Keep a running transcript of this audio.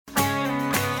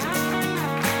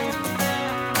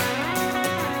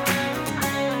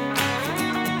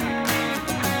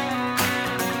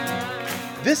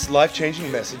This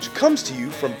life-changing message comes to you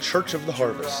from Church of the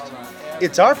Harvest.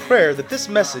 It's our prayer that this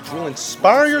message will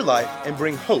inspire your life and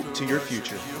bring hope to your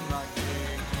future.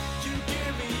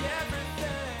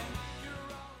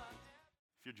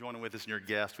 If you're joining with us and you're a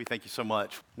guest, we thank you so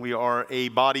much. We are a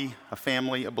body, a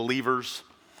family of believers,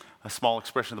 a small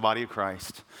expression of the body of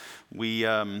Christ. We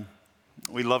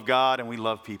love God and we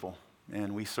love people,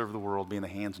 and we serve the world being the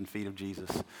hands and feet of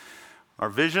Jesus. Our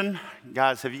vision,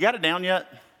 guys, have you got it down yet?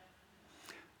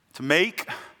 To make,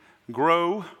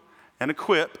 grow, and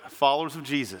equip followers of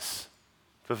Jesus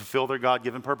to fulfill their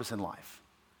God-given purpose in life.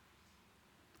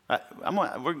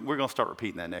 We're going to start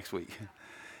repeating that next week.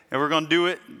 And we're going to do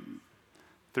it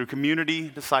through community,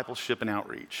 discipleship, and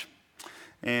outreach.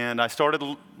 And I started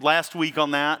last week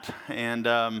on that, and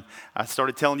I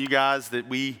started telling you guys that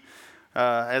we,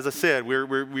 as I said,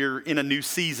 we're in a new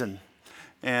season.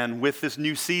 And with this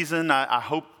new season, I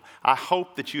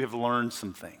hope that you have learned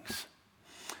some things.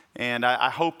 And I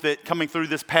hope that coming through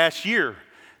this past year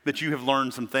that you have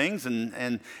learned some things.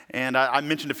 And I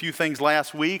mentioned a few things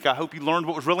last week. I hope you learned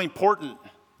what was really important,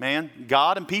 man.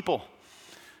 God and people.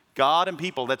 God and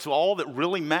people. That's all that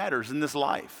really matters in this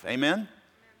life. Amen?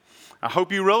 I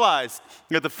hope you realize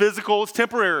that the physical is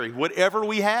temporary. Whatever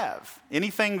we have,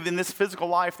 anything in this physical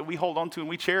life that we hold on to and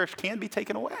we cherish can be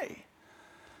taken away.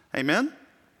 Amen?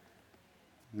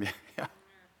 Yeah,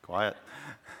 quiet.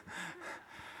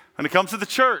 When it comes to the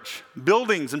church,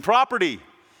 buildings and property,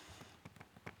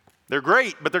 they're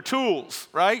great, but they're tools,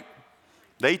 right?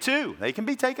 They too, they can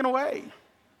be taken away.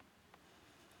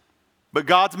 But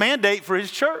God's mandate for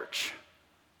his church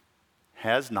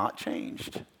has not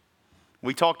changed.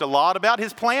 We talked a lot about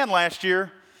his plan last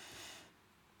year.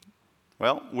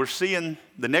 Well, we're seeing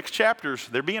the next chapters,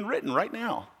 they're being written right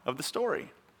now of the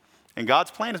story. And God's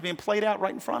plan is being played out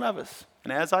right in front of us.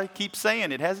 And as I keep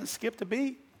saying, it hasn't skipped a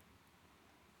beat.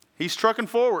 He's trucking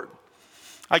forward.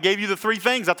 I gave you the three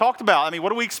things I talked about. I mean, what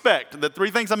do we expect? The three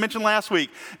things I mentioned last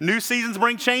week. New seasons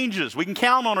bring changes. We can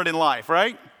count on it in life,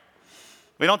 right?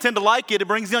 We don't tend to like it. It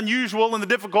brings the unusual and the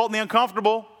difficult and the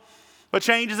uncomfortable. But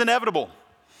change is inevitable.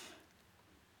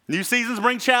 New seasons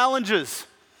bring challenges.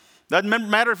 Doesn't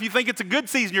matter if you think it's a good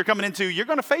season you're coming into. You're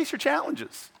going to face your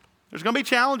challenges. There's going to be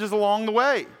challenges along the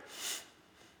way.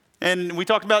 And we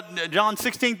talked about John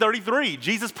 16:33.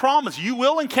 Jesus promised you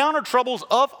will encounter troubles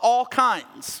of all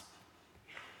kinds.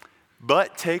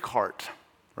 But take heart,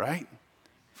 right?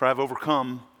 For I have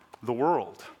overcome the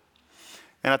world.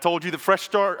 And I told you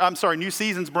the new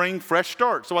seasons bring fresh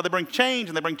starts. So while they bring change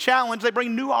and they bring challenge, they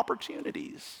bring new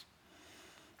opportunities.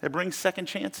 They bring second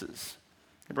chances.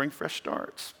 They bring fresh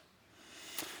starts.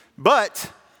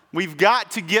 But we've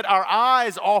got to get our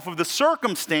eyes off of the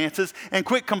circumstances and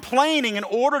quit complaining in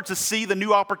order to see the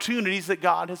new opportunities that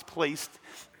God has placed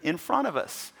in front of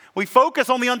us. We focus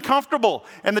on the uncomfortable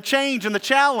and the change and the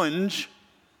challenge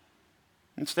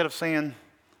instead of saying,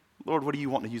 Lord, what do you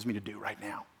want to use me to do right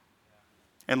now?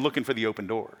 And looking for the open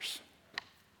doors.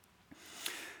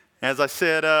 As I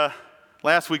said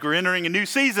last week, we're entering a new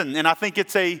season, and I think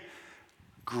it's a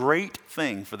great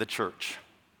thing for the church.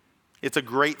 It's a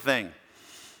great thing.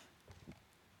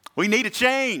 We need a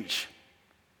change.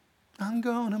 I'm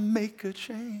going to make a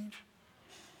change.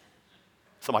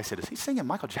 Somebody said, is he singing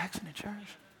Michael Jackson in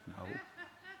church?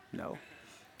 No.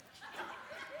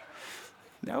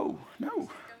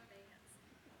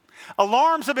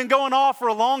 Alarms have been going off for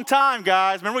a long time,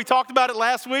 guys. Remember we talked about it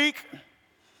last week?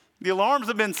 The alarms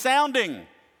have been sounding.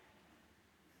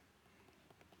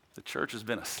 The church has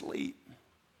been asleep.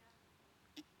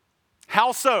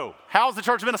 How so? How's the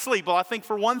church been asleep? Well, I think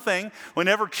for one thing,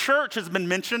 whenever church has been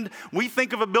mentioned, we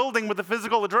think of a building with a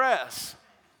physical address.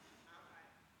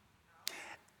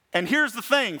 And here's the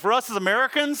thing, for us as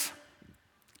Americans,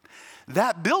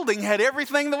 that building had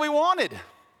everything that we wanted.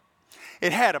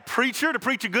 It had a preacher to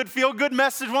preach a good feel-good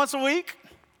message once a week.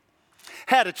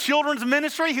 Had a children's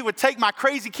ministry who would take my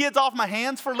crazy kids off my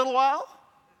hands for a little while.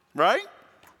 Right?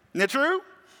 Isn't that true?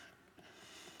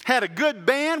 Had a good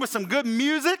band with some good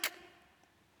music.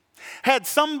 Had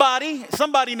somebody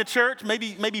in the church,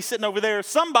 maybe sitting over there,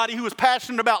 somebody who was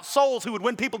passionate about souls who would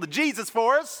win people to Jesus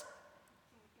for us.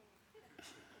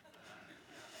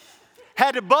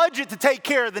 Had a budget to take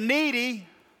care of the needy.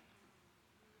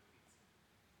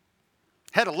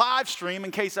 Had a live stream in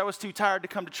case I was too tired to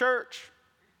come to church.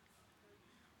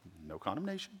 No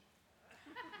condemnation.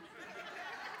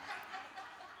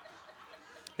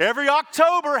 Every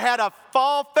October had a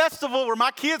fall festival where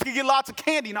my kids could get lots of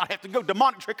candy and not have to go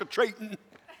demonic trick-or-treating.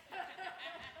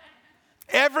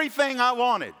 Everything I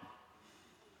wanted.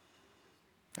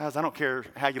 Guys, I don't care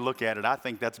how you look at it. I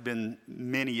think that's been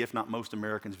many, if not most,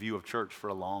 Americans' view of church for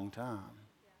a long time.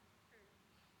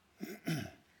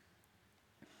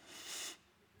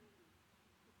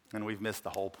 And we've missed the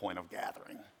whole point of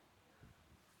gathering.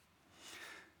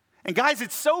 And guys,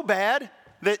 it's so bad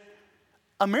that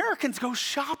Americans go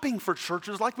shopping for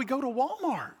churches like we go to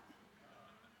Walmart.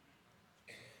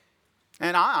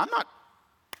 And I'm not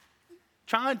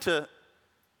trying to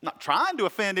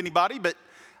offend anybody, but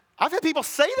I've had people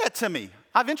say that to me.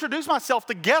 I've introduced myself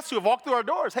to guests who have walked through our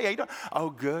doors. Hey, how you doing? Oh,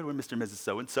 good. We're Mr. and Mrs.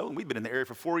 So-and-so, and we've been in the area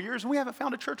for 4 years, and we haven't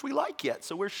found a church we like yet,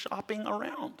 so we're shopping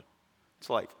around. It's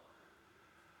like,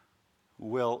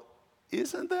 well,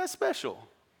 isn't that special?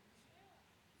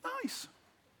 Nice.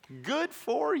 Good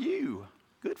for you.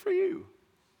 Good for you.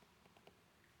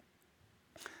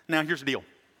 Now, here's the deal.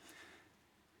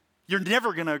 You're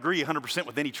never going to agree 100%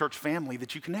 with any church family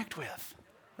that you connect with,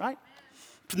 right?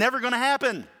 It's never going to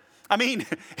happen. I mean,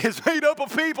 it's made up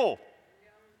of people.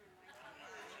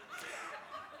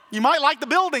 You might like the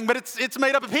building, but it's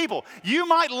made up of people. You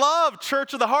might love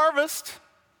Church of the Harvest,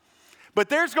 but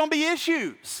there's going to be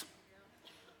issues.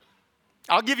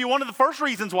 I'll give you one of the first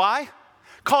reasons why.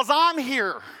 Because I'm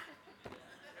here.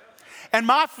 And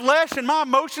my flesh and my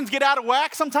emotions get out of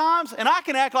whack sometimes, and I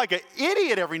can act like an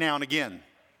idiot every now and again.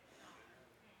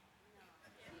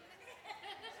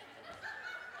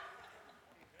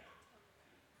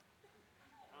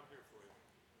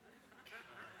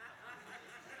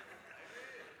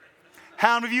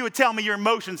 How many of you would tell me your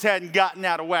emotions hadn't gotten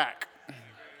out of whack?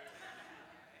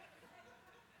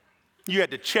 You had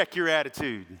to check your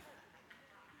attitude.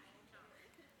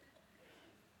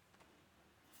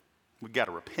 We got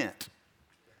to repent.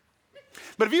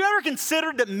 But have you ever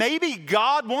considered that maybe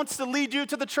God wants to lead you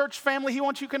to the church family He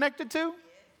wants you connected to?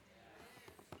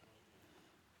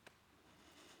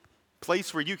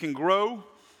 Place where you can grow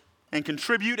and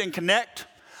contribute and connect.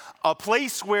 A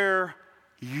place where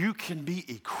you can be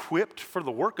equipped for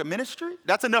the work of ministry.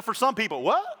 That's enough for some people.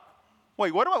 What?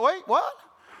 Wait, what?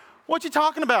 What you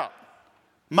talking about?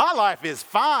 My life is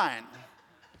fine.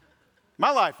 My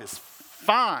life is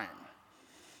fine.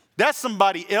 That's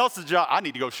somebody else's job. I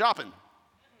need to go shopping.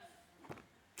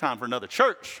 Time for another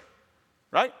church,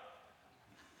 right?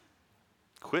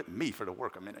 Quit me for the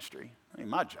work of ministry. That ain't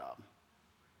my job.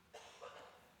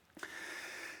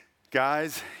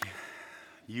 Guys,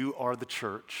 you are the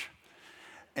church,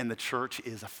 and the church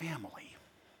is a family.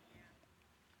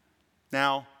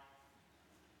 Now,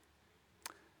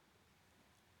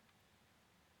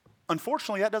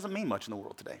 unfortunately, that doesn't mean much in the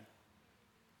world today.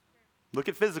 Look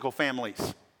at physical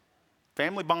families.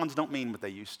 Family bonds don't mean what they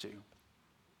used to.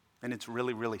 And it's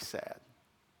really, really sad.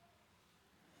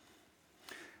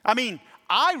 I mean,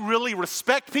 I really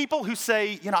respect people who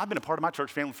say, I've been a part of my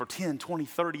church family for 10, 20,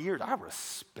 30 years. I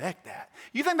respect that.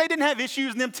 You think they didn't have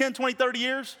issues in them 10, 20, 30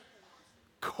 years?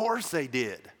 Of course they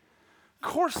did. Of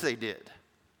course they did.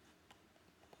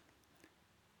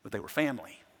 But they were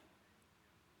family.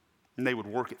 And they would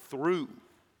work it through.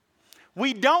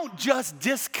 We don't just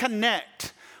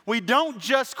disconnect. We don't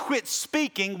just quit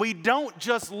speaking. We don't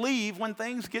just leave when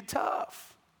things get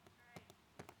tough.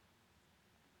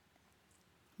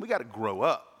 We got to grow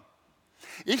up.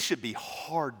 It should be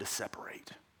hard to separate.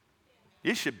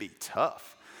 It should be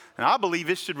tough. And I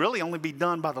believe it should really only be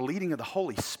done by the leading of the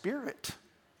Holy Spirit.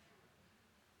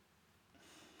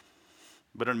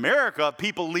 But in America,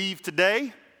 people leave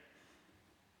today,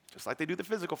 just like they do the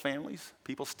physical families.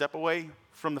 People step away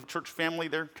from the church family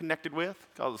they're connected with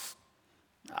because,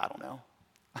 I don't know.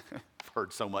 I've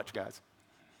heard so much, guys.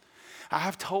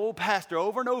 I've told Pastor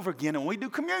over and over again, and when we do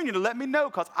communion, to let me know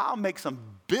because I'll make some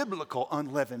biblical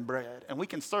unleavened bread, and we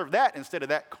can serve that instead of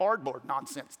that cardboard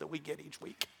nonsense that we get each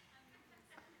week.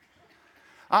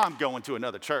 I'm going to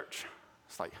another church.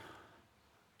 It's like,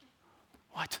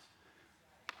 what?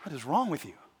 What is wrong with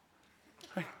you?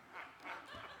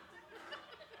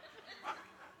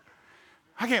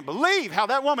 I can't believe how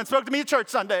that woman spoke to me at church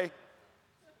Sunday.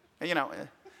 And,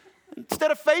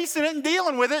 instead of facing it and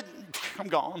dealing with it, I'm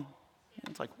gone.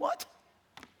 It's like, what?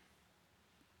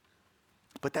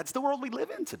 But that's the world we live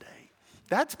in today.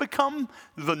 That's become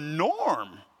the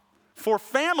norm for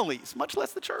families, much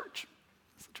less the church.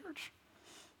 It's the church.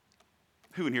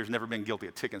 Who in here has never been guilty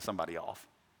of ticking somebody off?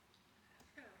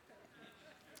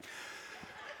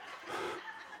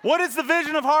 What is the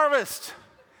vision of Harvest?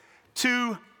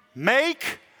 To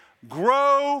make,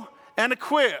 grow, and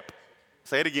equip.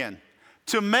 Say it again.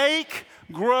 To make,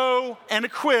 grow, and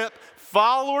equip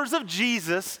followers of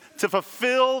Jesus to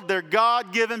fulfill their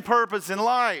God-given purpose in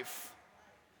life.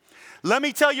 Let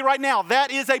me tell you right now,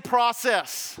 that is a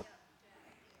process.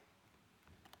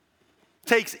 It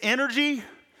takes energy,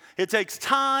 it takes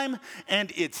time,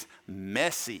 and it's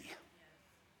messy.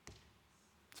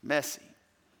 It's messy.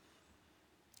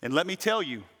 And let me tell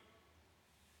you,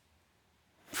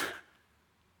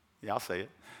 yeah, I'll say it.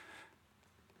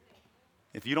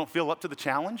 If you don't feel up to the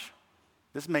challenge,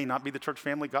 this may not be the church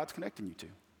family God's connecting you to.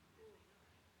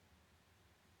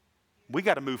 We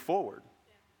got to move forward.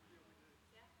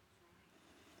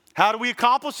 How do we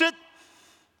accomplish it?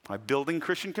 By building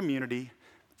Christian community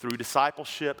through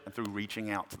discipleship and through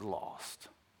reaching out to the lost.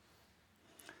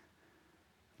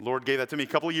 The Lord gave that to me a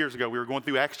couple of years ago. We were going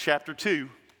through Acts chapter 2.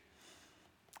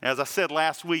 As I said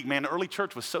last week, man, the early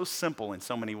church was so simple in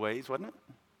so many ways, wasn't it?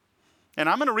 And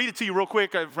I'm going to read it to you real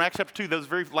quick from Acts chapter 2, those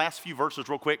very last few verses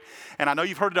real quick. And I know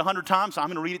you've heard it 100 times, so I'm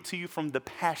going to read it to you from the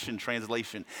Passion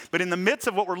Translation. But in the midst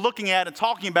of what we're looking at and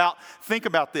talking about, think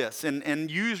about this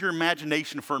and use your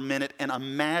imagination for a minute and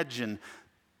imagine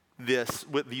this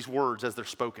with these words as they're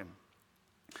spoken.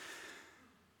 It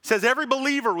says, every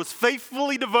believer was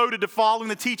faithfully devoted to following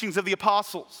the teachings of the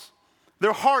apostles.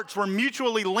 Their hearts were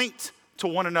mutually linked to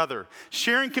one another,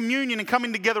 sharing communion and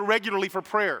coming together regularly for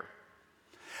prayer.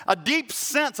 A deep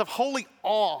sense of holy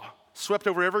awe swept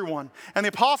over everyone, and the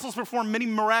apostles performed many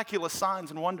miraculous signs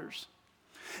and wonders.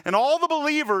 And all the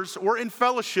believers were in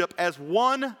fellowship as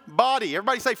one body.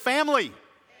 Everybody say family.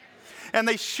 And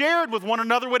they shared with one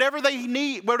another whatever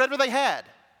they had.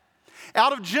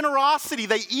 Out of generosity,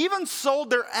 they even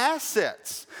sold their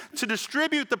assets to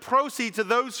distribute the proceeds to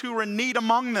those who were in need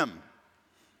among them.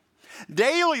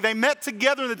 Daily, they met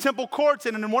together in the temple courts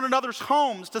and in one another's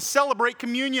homes to celebrate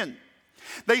communion.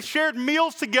 They shared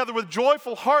meals together with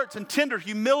joyful hearts and tender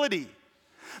humility.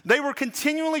 They were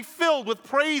continually filled with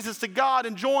praises to God,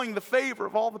 enjoying the favor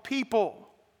of all the people.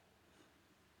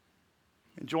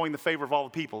 Enjoying the favor of all the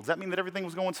people. Does that mean that everything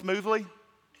was going smoothly?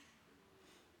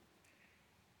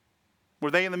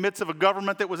 Were they in the midst of a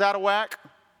government that was out of whack?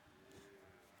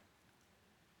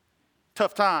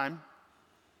 Tough time.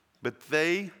 But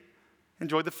they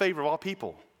enjoyed the favor of all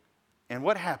people. And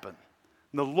what happened?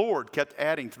 The Lord kept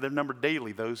adding to their number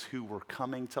daily those who were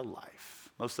coming to life.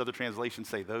 Most other translations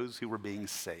say those who were being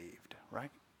saved,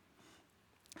 right?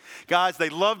 Guys, they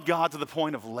loved God to the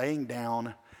point of laying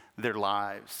down their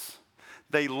lives.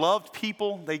 They loved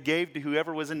people. They gave to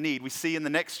whoever was in need. We see in the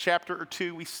next chapter or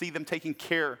two, we see them taking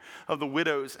care of the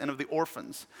widows and of the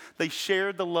orphans. They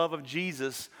shared the love of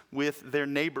Jesus with their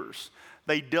neighbors.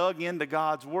 They dug into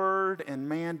God's word, and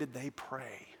man, did they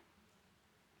pray.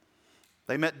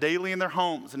 They met daily in their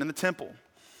homes and in the temple.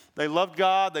 They loved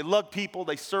God, they loved people,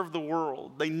 they served the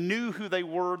world. They knew who they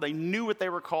were, they knew what they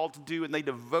were called to do, and they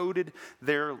devoted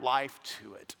their life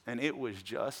to it. And it was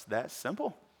just that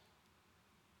simple.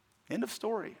 End of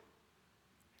story.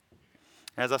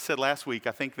 As I said last week,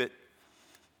 I think that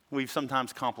we've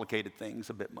sometimes complicated things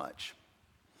a bit much.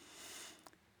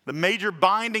 The major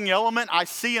binding element I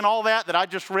see in all that I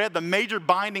just read, the major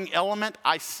binding element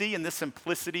I see in this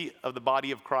simplicity of the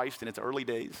body of Christ in its early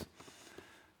days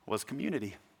was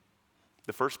community.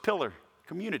 The first pillar,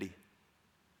 community.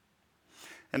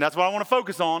 And that's what I want to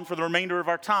focus on for the remainder of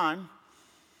our time.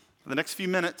 For the next few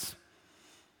minutes,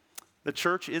 the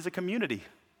church is a community.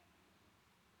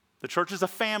 The church is a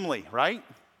family, right?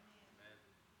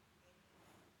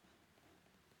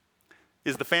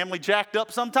 Is the family jacked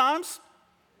up sometimes?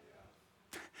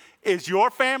 Is your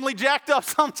family jacked up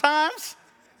sometimes?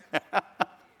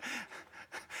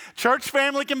 Church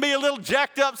family can be a little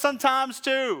jacked up sometimes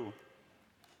too.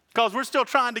 Because we're still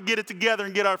trying to get it together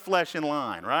and get our flesh in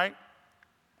line, right?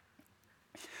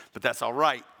 But that's all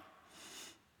right.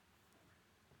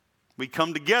 We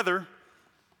come together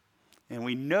and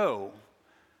we know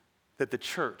that the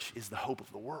church is the hope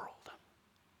of the world.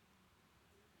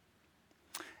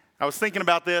 I was thinking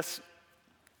about this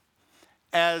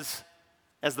as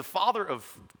the father of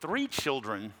 3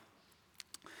 children.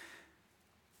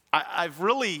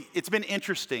 It's been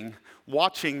interesting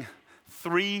watching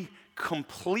 3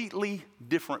 completely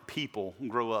different people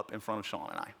grow up in front of Sean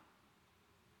and I.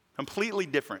 Completely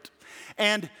different.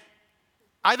 And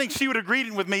I think she would agree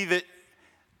with me that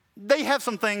they have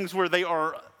some things where they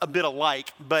are a bit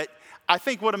alike, but I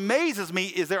think what amazes me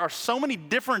is there are so many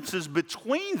differences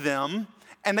between them,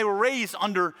 and they were raised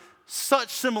under such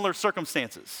similar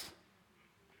circumstances.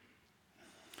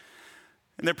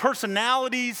 And their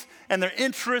personalities and their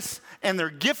interests and their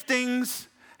giftings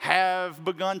have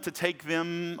begun to take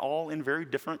them all in very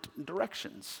different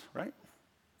directions, right?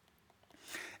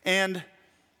 And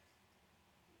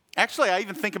actually, I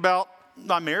even think about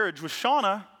my marriage with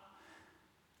Shauna.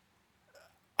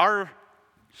 Our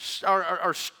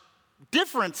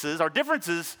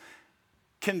differences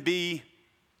can be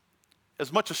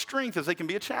as much a strength as they can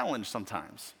be a challenge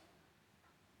sometimes.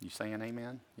 You saying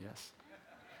amen? Yes.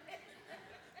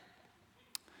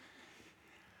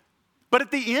 But at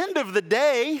the end of the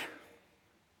day,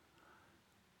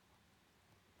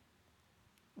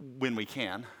 when we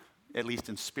can, at least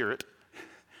in spirit,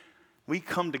 we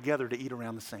come together to eat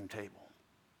around the same table.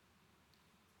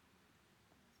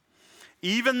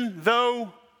 Even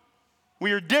though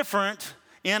we are different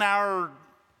in our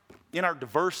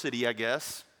diversity, I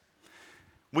guess,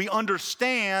 we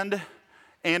understand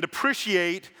and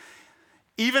appreciate,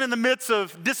 even in the midst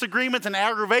of disagreements and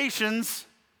aggravations,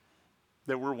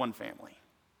 that we're one family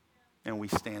and we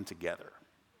stand together.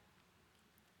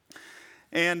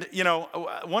 And,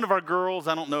 one of our girls,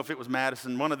 I don't know if it was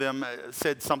Madison, one of them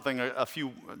said something a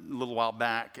little while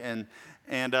back, and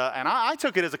I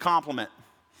took it as a compliment.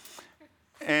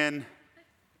 And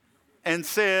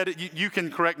said, you can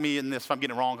correct me in this if I'm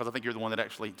getting it wrong, because I think you're the one that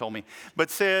actually told me,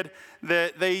 but said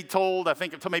that they told a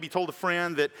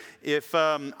friend that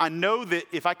I know that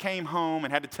if I came home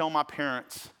and had to tell my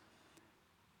parents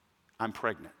I'm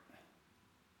pregnant.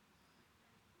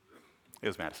 It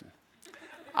was Madison.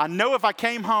 I know if I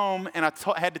came home and I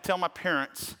had to tell my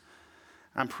parents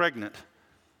I'm pregnant,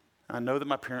 I know that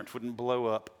my parents wouldn't blow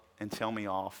up and tell me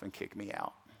off and kick me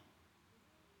out.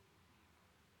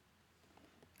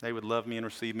 They would love me and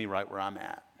receive me right where I'm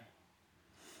at.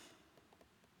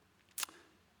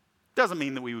 Doesn't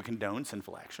mean that we would condone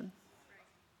sinful action.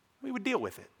 We would deal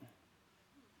with it.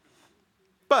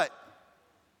 But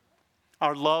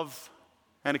our love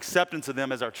and acceptance of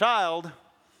them as our child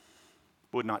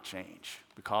would not change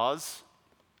because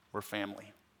we're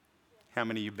family. How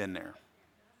many of you have been there?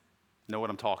 Know what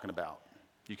I'm talking about.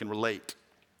 You can relate.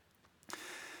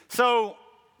 So,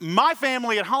 my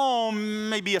family at home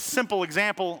may be a simple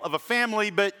example of a family,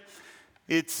 but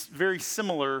it's very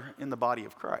similar in the body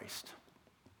of Christ.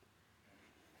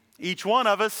 Each one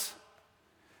of us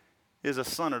is a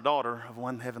son or daughter of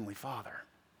one heavenly Father.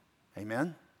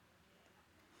 Amen?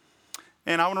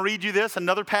 And I want to read you this,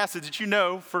 another passage that you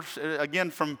know,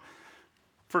 again from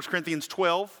 1 Corinthians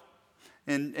 12,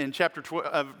 in chapter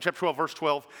 12, verse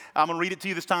 12. I'm going to read it to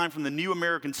you this time from the New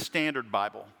American Standard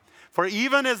Bible. For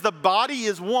even as the body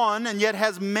is one and yet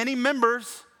has many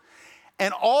members,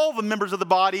 and all the members of the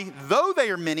body, though they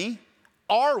are many,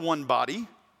 are one body,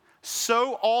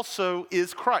 so also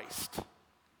is Christ.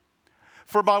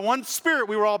 For by one Spirit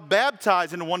we were all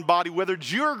baptized into one body, whether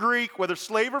Jew or Greek, whether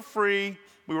slave or free,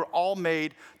 we were all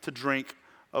made to drink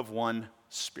of one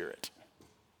Spirit.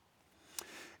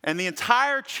 And the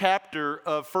entire chapter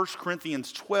of 1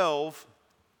 Corinthians 12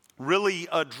 really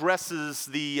addresses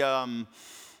the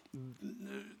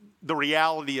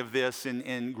reality of this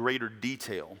in greater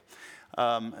detail.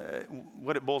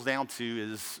 What it boils down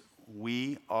to is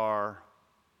we are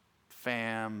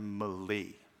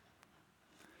family.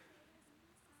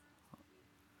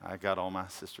 I got all my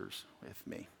sisters with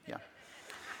me, yeah.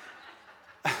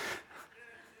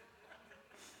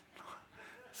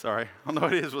 Sorry, I don't know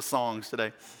what it is with songs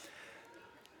today.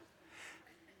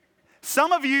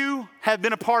 Some of you have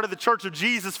been a part of the Church of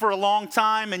Jesus for a long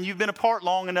time, and you've been a part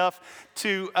long enough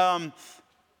to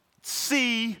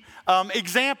see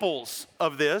examples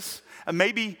of this.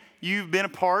 Maybe you've been a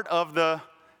part of the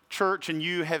church and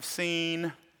you have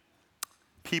seen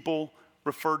people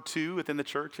referred to within the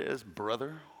church as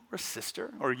brother or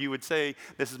sister, or you would say,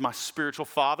 this is my spiritual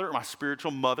father or my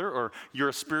spiritual mother, or you're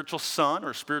a spiritual son or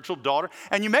a spiritual daughter.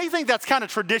 And you may think that's kind of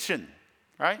tradition,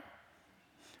 right?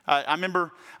 I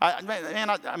remember, I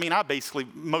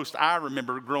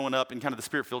remember growing up in kind of the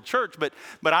Spirit-filled church, but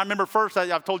I remember first,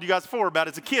 I've told you guys before about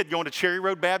as a kid going to Cherry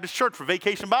Road Baptist Church for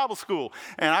Vacation Bible School,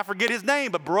 and I forget his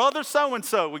name, but brother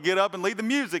so-and-so would get up and lead the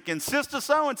music, and sister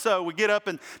so-and-so would get up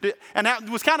and that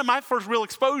was kind of my first real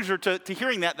exposure to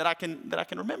hearing that I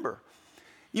can remember.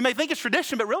 You may think it's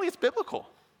tradition, but really it's biblical.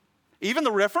 Even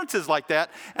the references like that,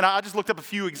 and I just looked up a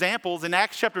few examples. In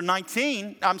Acts chapter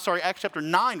 9,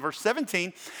 verse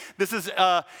 17, this is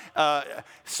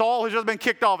Saul has just been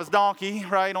kicked off his donkey,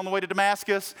 right, on the way to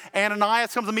Damascus.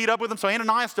 Ananias comes to meet up with him. So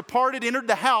Ananias departed, entered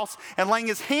the house, and laying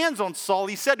his hands on Saul,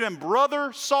 he said to him,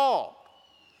 "Brother Saul,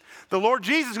 the Lord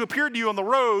Jesus who appeared to you on the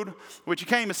road, which you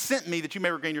came, has sent me that you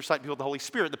may regain your sight and be filled with the Holy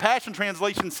Spirit." The Passion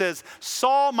Translation says,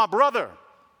 "Saul, my brother."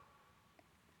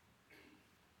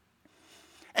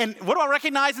 And what do I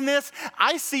recognize in this?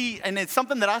 I see, and it's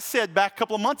something that I said back a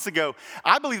couple of months ago,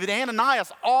 I believe that Ananias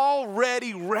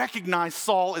already recognized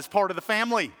Saul as part of the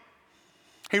family.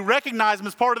 He recognized him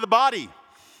as part of the body.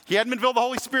 He hadn't been filled with the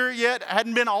Holy Spirit yet,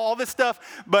 hadn't been all this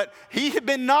stuff, but he had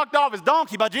been knocked off his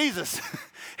donkey by Jesus.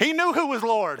 He knew who was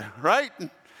Lord, right?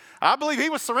 I believe he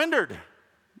was surrendered.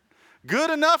 Good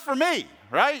enough for me,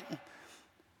 right?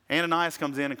 Ananias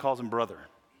comes in and calls him brother.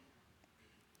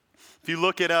 If you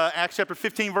look at Acts chapter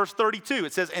 15, verse 32,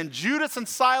 it says, "And Judas and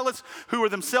Silas, who were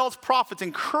themselves prophets,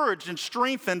 encouraged and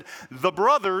strengthened the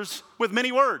brothers with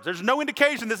many words." There's no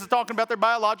indication this is talking about their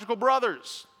biological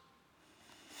brothers.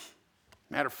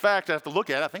 Matter of fact, I have to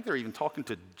look at it. I think they're even talking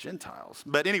to Gentiles.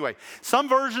 But anyway, some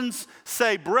versions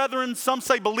say brethren, some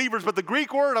say believers, but the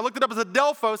Greek word, I looked it up as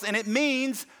adelphos, and it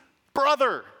means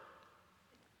brother.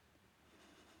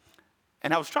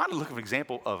 And I was trying to look for an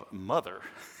example of mother.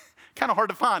 Kind of hard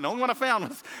to find. The only one I found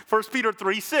was 1 Peter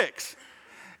 3:6.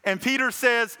 And Peter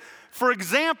says, for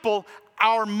example,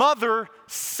 our mother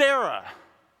Sarah.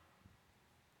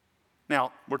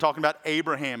 Now, we're talking about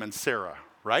Abraham and Sarah,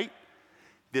 right?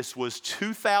 This was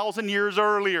 2,000 years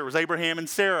earlier. It was Abraham and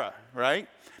Sarah, right?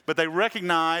 But they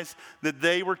recognized that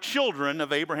they were children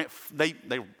of Abraham. They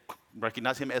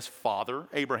recognize him as Father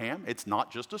Abraham. It's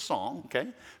not just a song,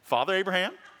 okay? Father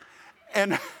Abraham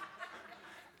and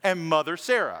Mother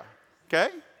Sarah. Okay?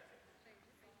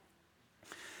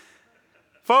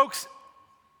 Folks,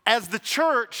 as the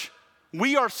church,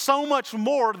 we are so much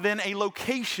more than a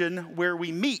location where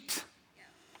we meet.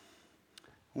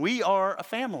 We are a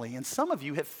family, and some of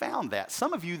you have found that.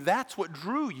 Some of you, that's what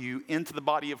drew you into the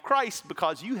body of Christ,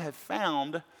 because you have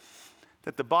found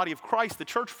that the body of Christ, the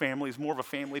church family, is more of a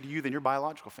family to you than your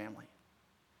biological family.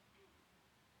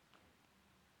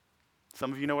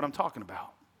 Some of you know what I'm talking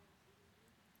about.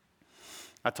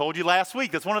 I told you last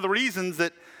week, that's one of the reasons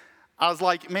that I was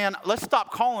like, man, let's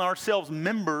stop calling ourselves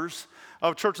members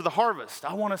of Church of the Harvest.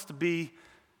 I want us to be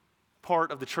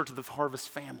part of the Church of the Harvest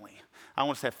family. I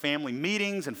want us to have family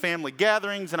meetings and family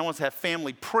gatherings, and I want us to have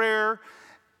family prayer.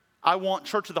 I want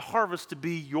Church of the Harvest to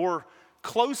be your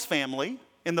close family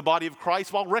in the body of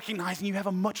Christ, while recognizing you have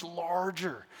a much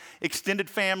larger extended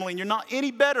family, and you're not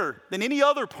any better than any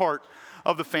other part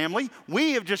of the family.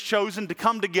 We have just chosen to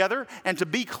come together and to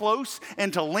be close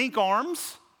and to link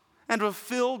arms and to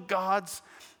fulfill God's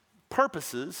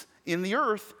purposes in the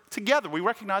earth together. We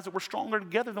recognize that we're stronger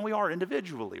together than we are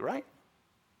individually, right?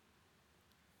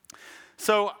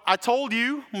 So I told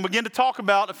you, we'll begin to talk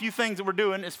about a few things that we're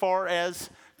doing as far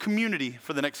as community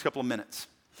for the next couple of minutes.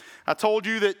 I told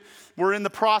you that we're in the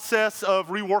process of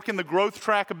reworking the growth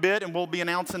track a bit, and we'll be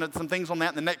announcing some things on that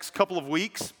in the next couple of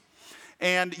weeks.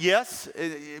 And yes,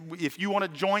 if you want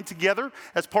to join together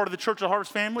as part of the Church of the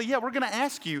Harvest family, yeah, we're going to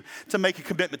ask you to make a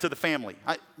commitment to the family.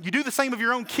 You do the same of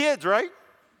your own kids, right?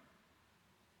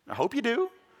 I hope you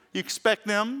do. You expect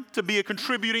them to be a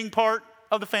contributing part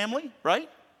of the family, right?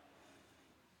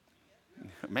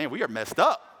 Man, we are messed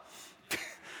up.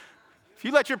 If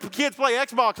you let your kids play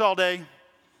Xbox all day,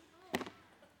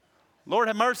 Lord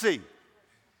have mercy.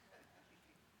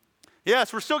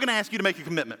 Yes, we're still going to ask you to make a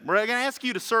commitment. We're going to ask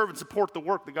you to serve and support the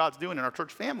work that God's doing in our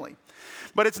church family.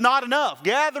 But it's not enough.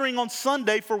 Gathering on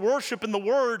Sunday for worship in the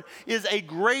Word is a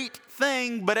great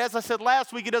thing, but as I said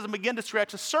last week, it doesn't begin to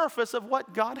scratch the surface of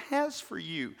what God has for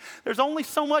you. There's only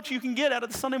so much you can get out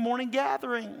of the Sunday morning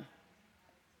gathering.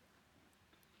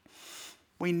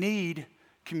 We need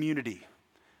community.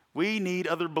 We need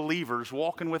other believers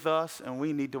walking with us, and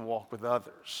we need to walk with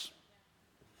others.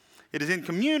 It is in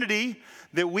community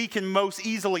that we can most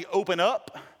easily open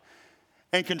up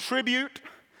and contribute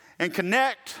and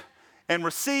connect and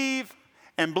receive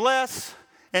and bless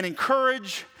and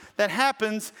encourage. That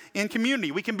happens in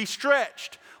community. We can be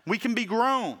stretched. We can be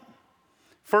grown.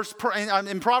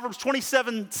 In Proverbs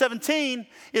 27:17,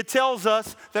 it tells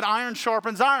us that iron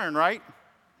sharpens iron, right?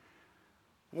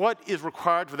 What is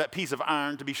required for that piece of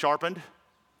iron to be sharpened?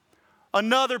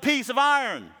 Another piece of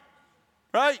iron,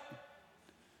 right?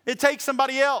 It takes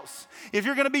somebody else. If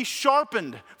you're going to be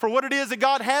sharpened for what it is that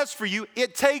God has for you,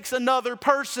 it takes another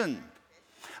person.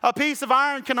 A piece of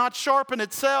iron cannot sharpen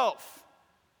itself.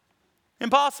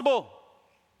 Impossible.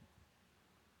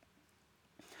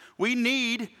 We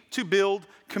need to build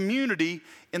community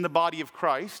in the body of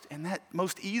Christ, and that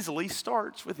most easily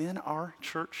starts within our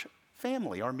church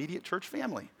family, our immediate church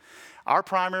family. Our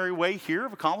primary way here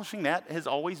of accomplishing that has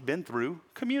always been through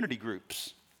community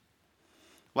groups.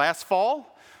 Last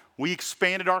fall, we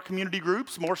expanded our community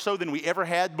groups more so than we ever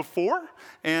had before.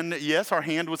 And yes, our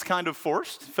hand was kind of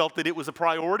forced, felt that it was a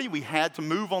priority. We had to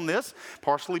move on this,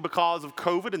 partially because of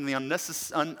COVID and the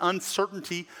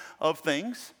uncertainty of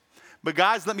things. But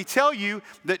guys, let me tell you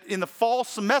that in the fall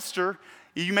semester,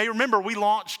 you may remember we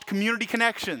launched Community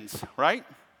Connections, right?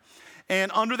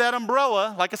 And under that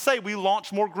umbrella, like I say, we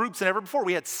launched more groups than ever before.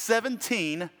 We had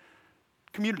 17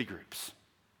 community groups.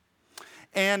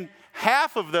 And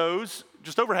half of those,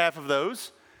 just over half of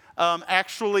those,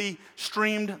 actually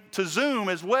streamed to Zoom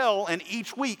as well, and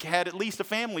each week had at least a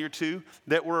family or two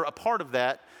that were a part of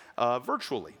that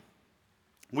virtually.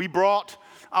 We brought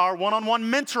our one-on-one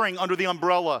mentoring under the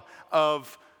umbrella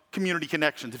of Community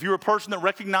Connections. If you're a person that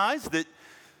recognized that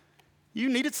you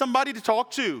needed somebody to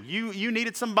talk to, you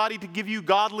needed somebody to give you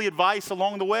godly advice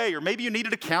along the way, or maybe you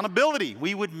needed accountability,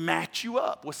 we would match you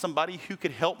up with somebody who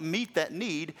could help meet that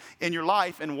need in your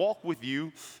life and walk with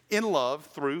you in love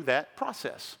through that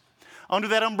process. Under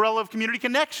that umbrella of Community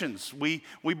Connections, we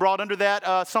brought under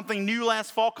that something new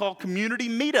last fall called Community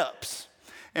Meetups.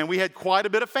 And we had quite a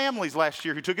bit of families last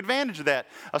year who took advantage of that,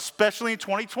 especially in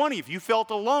 2020. If you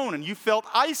felt alone and you felt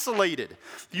isolated,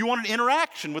 if you wanted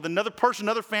interaction with another person,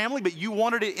 another family, but you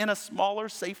wanted it in a smaller,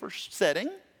 safer setting,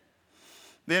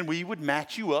 then we would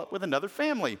match you up with another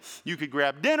family. You could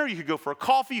grab dinner, you could go for a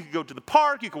coffee, you could go to the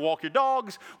park, you could walk your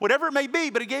dogs, whatever it may be,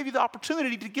 but it gave you the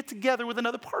opportunity to get together with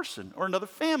another person or another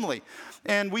family.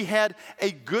 And we had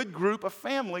a good group of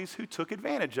families who took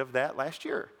advantage of that last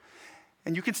year.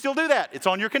 And you can still do that. It's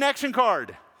on your connection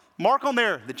card. Mark on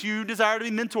there that you desire to be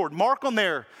mentored. Mark on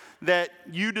there that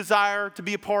you desire to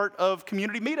be a part of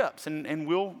community meetups. And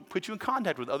we'll put you in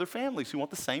contact with other families who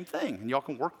want the same thing. And y'all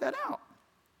can work that out.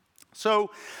 So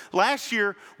last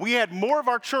year, we had more of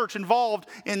our church involved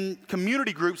in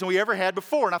community groups than we ever had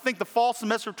before. And I think the fall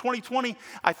semester of 2020,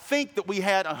 I think that we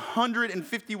had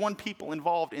 151 people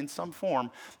involved in some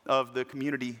form of the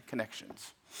Community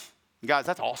Connections. Guys,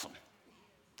 that's awesome.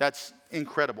 That's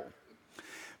incredible.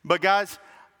 But guys,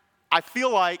 I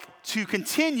feel like to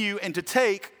continue and to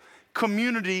take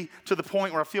community to the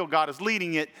point where I feel God is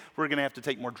leading it, we're going to have to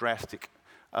take more drastic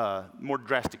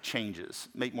changes,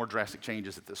 make more drastic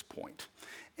changes at this point.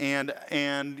 And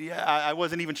yeah, I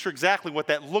wasn't even sure exactly what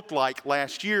that looked like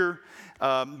last year,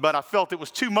 but I felt it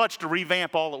was too much to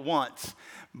revamp all at once.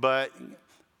 But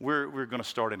we're going to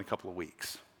start in a couple of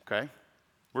weeks, okay?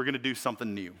 We're going to do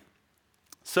something new.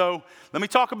 So let me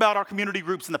talk about our community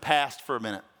groups in the past for a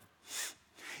minute.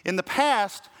 In the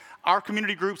past, our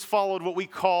community groups followed what we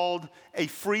called a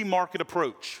free market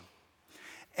approach.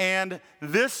 And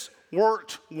this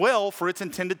worked well for its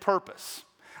intended purpose.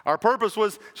 Our purpose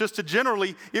was just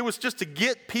to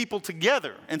get people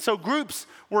together. And so groups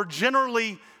were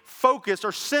generally focused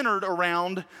or centered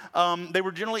around, it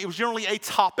was generally a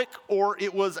topic or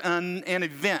it was an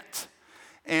event.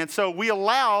 And so we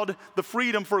allowed the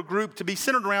freedom for a group to be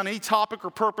centered around any topic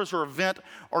or purpose or event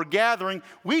or gathering.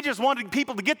 We just wanted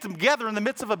people to get together in the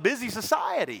midst of a busy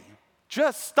society.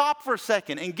 Just stop for a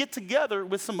second and get together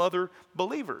with some other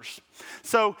believers.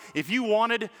 So if you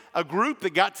wanted a group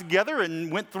that got together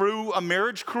and went through a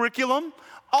marriage curriculum,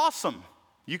 awesome.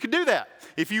 You could do that.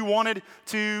 If you wanted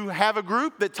to have a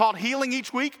group that taught healing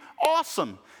each week,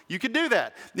 awesome. You could do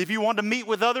that. If you wanted to meet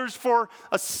with others for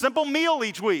a simple meal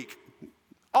each week,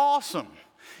 awesome.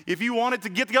 If you wanted to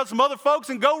get together with some other folks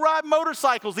and go ride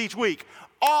motorcycles each week,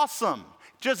 awesome.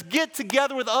 Just get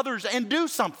together with others and do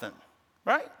something,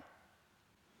 right?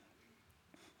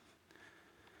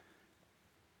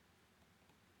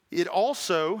 It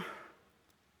also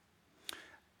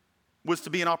was to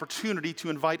be an opportunity to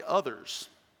invite others.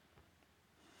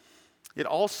 It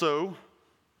also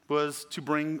was to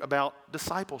bring about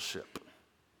discipleship.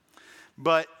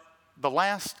 But the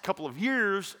last couple of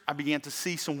years, I began to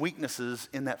see some weaknesses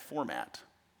in that format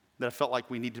that I felt like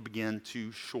we need to begin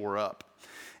to shore up.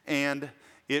 And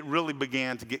it really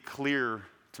began to get clear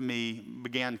to me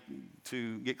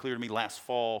last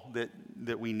fall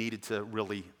that we needed to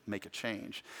really make a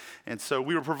change. And so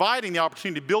we were providing the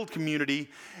opportunity to build community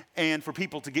and for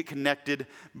people to get connected,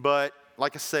 but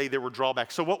like I say, there were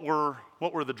drawbacks. So what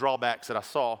were the drawbacks that I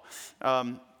saw?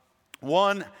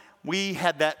 One, we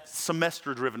had that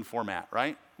semester-driven format,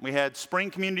 right? We had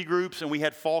spring community groups and we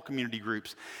had fall community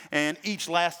groups, and each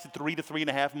lasted 3 to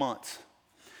 3.5 months.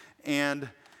 And,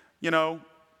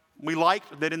 we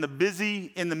liked that in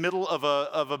the middle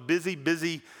of a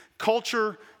busy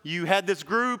culture, you had this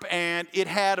group and it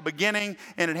had a beginning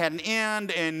and it had an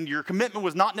end, and your commitment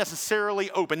was not necessarily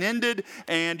open-ended,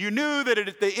 and you knew that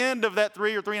at the end of that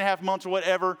 3 or 3.5 months or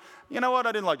whatever, you know what,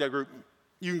 I didn't like that group.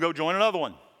 You can go join another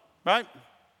one, right?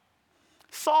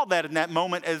 Saw that in that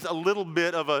moment as a little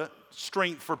bit of a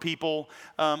strength for people.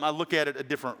 I look at it a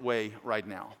different way right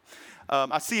now.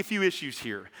 I see a few issues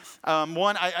here.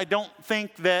 One, I don't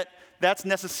think that that's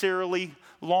necessarily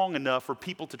long enough for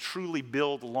people to truly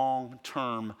build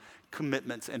long-term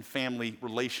commitments and family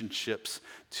relationships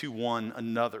to one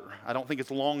another. I don't think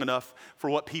it's long enough for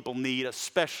what people need,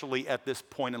 especially at this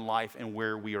point in life and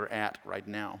where we are at right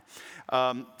now.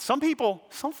 Some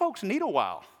folks need a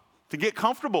while to get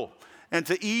comfortable and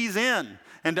to ease in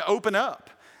and to open up.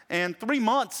 And 3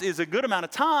 months is a good amount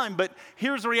of time, but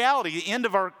here's the reality. The end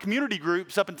of our community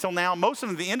groups up until now, most of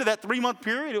them, at the end of that 3-month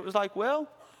period, it was like, well,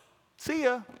 see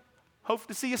ya. Hope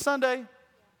to see you Sunday.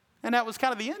 And that was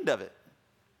kind of the end of it.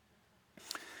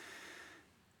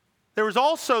 There was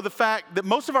also the fact that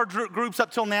most of our groups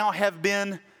up till now have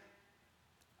been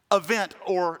event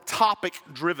or topic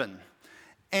driven.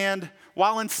 And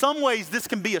while in some ways this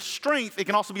can be a strength, it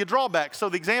can also be a drawback. So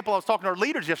the example I was talking to our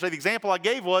leaders yesterday, the example I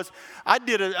gave was I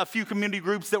did a few community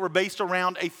groups that were based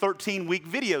around a 13-week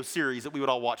video series that we would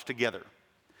all watch together.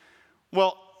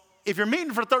 Well, if you're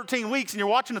meeting for 13 weeks and you're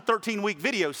watching a 13-week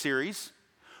video series,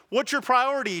 what's your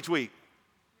priority each week?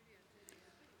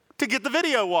 To get the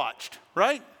video watched,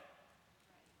 right?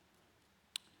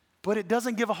 But it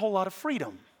doesn't give a whole lot of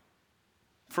freedom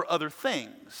for other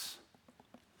things.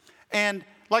 And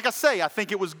like I say, I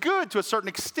think it was good to a certain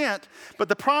extent, but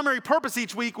the primary purpose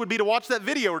each week would be to watch that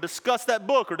video or discuss that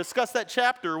book or discuss that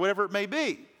chapter or whatever it may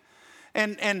be.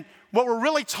 And what we're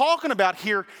really talking about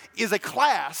here is a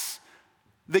class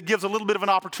that gives a little bit of an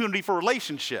opportunity for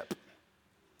relationship.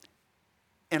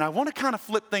 And I want to kind of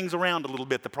flip things around a little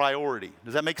bit, the priority.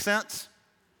 Does that make sense?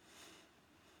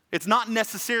 It's not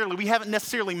necessarily, we haven't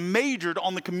necessarily majored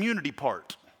on the community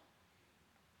part.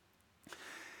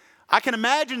 I can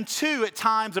imagine, too, at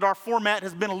times that our format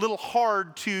has been a little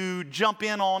hard to jump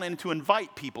in on and to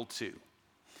invite people to.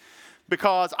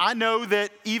 Because I know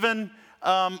that even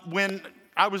when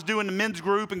I was doing the men's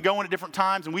group and going at different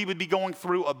times and we would be going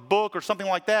through a book or something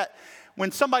like that,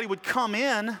 when somebody would come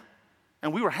in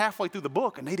and we were halfway through the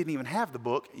book and they didn't even have the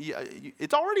book,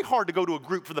 it's already hard to go to a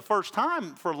group for the first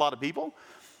time for a lot of people.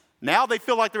 Now they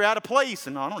feel like they're out of place,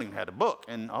 and I don't even have the book,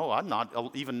 and I'm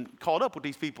not even caught up with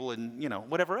these people and,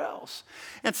 whatever else.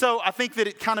 And so I think that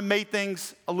it kind of made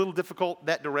things a little difficult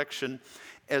that direction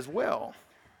as well.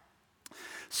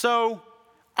 So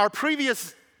our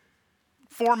previous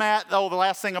format, the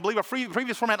last thing, I believe our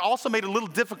previous format also made it a little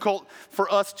difficult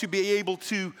for us to be able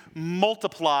to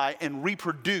multiply and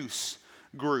reproduce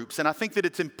groups. And I think that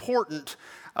it's important.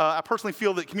 I personally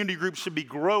feel that community groups should be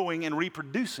growing and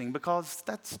reproducing because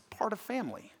that's part of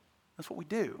family. That's what we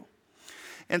do.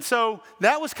 And so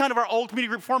that was kind of our old community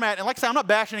group format. And like I said, I'm not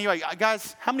bashing anybody.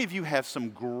 Guys, how many of you have some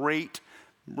great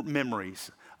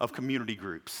memories of community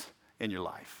groups in your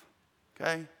life?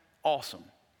 Okay? Awesome.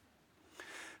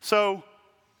 So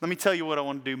let me tell you what I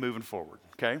want to do moving forward,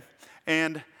 okay?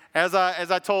 And as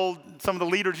I told some of the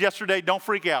leaders yesterday, don't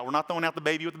freak out. We're not throwing out the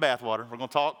baby with the bathwater. We're going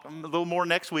to talk a little more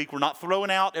next week. We're not throwing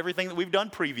out everything that we've done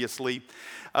previously.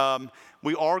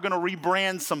 We are going to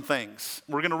rebrand some things.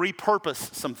 We're going to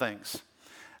repurpose some things.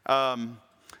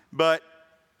 But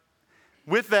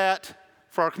with that,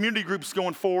 for our community groups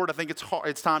going forward, I think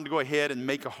it's time to go ahead and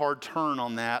make a hard turn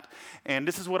on that. And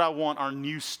this is what I want our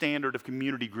new standard of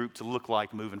community group to look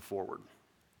like moving forward.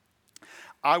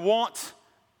 I want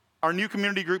our new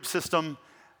community group system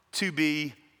to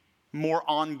be more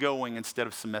ongoing instead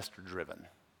of semester driven.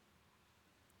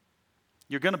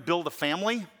 You're going to build a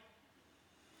family.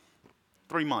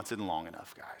 3 months isn't long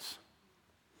enough, guys.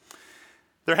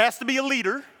 There has to be a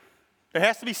leader. There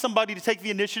has to be somebody to take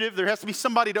the initiative. There has to be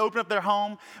somebody to open up their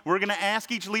home. We're going to ask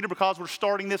each leader, because we're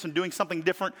starting this and doing something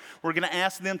different, we're going to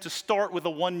ask them to start with a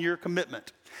 1-year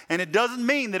commitment. And it doesn't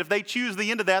mean that if they choose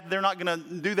the end of that, they're not going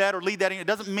to do that or lead that. It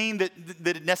doesn't mean that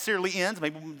it necessarily ends.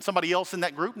 Maybe somebody else in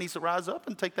that group needs to rise up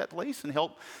and take that place and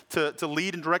help to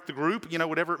lead and direct the group,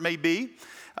 whatever it may be.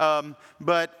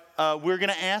 But we're going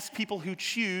to ask people who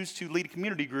choose to lead a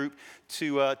community group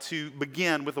to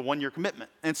begin with a 1-year commitment.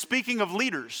 And speaking of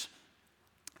leaders,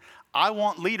 I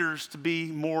want leaders to be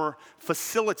more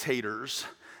facilitators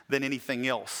than anything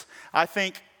else. I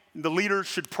think the leaders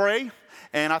should pray,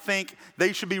 and I think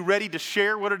they should be ready to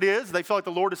share what it is they feel like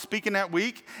the Lord is speaking that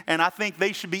week, and I think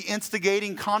they should be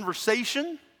instigating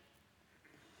conversation.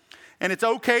 And it's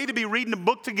okay to be reading a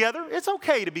book together. It's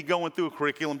okay to be going through a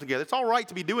curriculum together. It's all right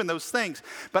to be doing those things.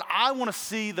 But I want to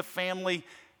see the family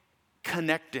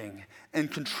connecting and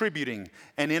contributing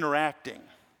and interacting.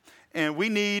 And we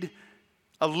need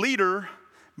a leader,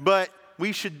 but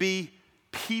we should be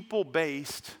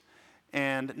people-based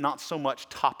and not so much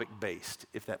topic-based,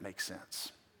 if that makes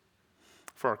sense,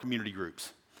 for our community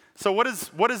groups. So what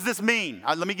does this mean?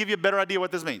 Let me give you a better idea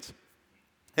what this means.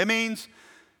 It means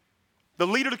the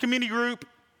leader of the community group,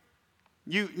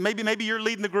 maybe you're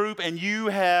leading the group and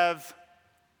the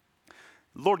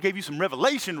Lord gave you some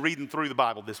revelation reading through the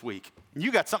Bible this week. And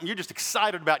you got something you're just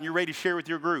excited about and you're ready to share with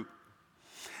your group.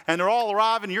 And they're all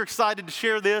arriving, and you're excited to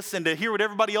share this and to hear what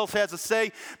everybody else has to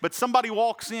say, but somebody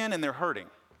walks in and they're hurting.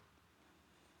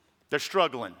 They're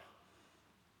struggling.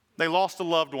 They lost a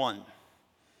loved one.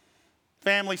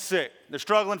 Family's sick. They're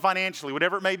struggling financially,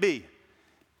 whatever it may be.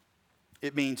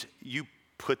 It means you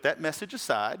put that message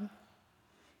aside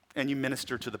and you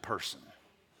minister to the person.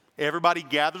 Everybody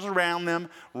gathers around them,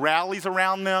 rallies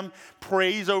around them,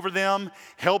 prays over them,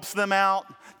 helps them out,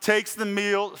 takes the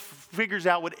meal, figures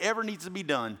out whatever needs to be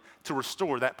done to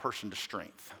restore that person to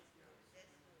strength.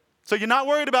 So you're not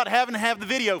worried about having to have the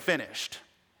video finished.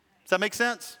 Does that make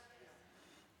sense?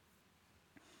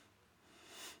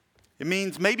 It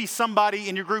means maybe somebody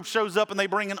in your group shows up and they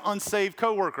bring an unsaved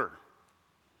coworker.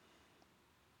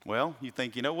 Well, you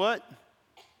think, you know what?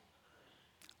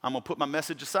 I'm going to put my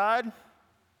message aside,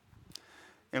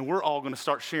 and we're all going to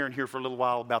start sharing here for a little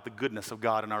while about the goodness of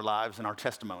God in our lives and our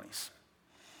testimonies.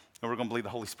 And we're going to believe the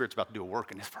Holy Spirit's about to do a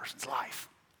work in this person's life,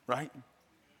 right?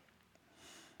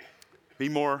 Be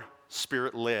more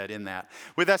Spirit-led in that.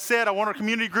 With that said, I want our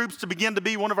community groups to begin to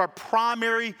be one of our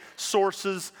primary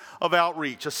sources of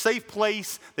outreach, a safe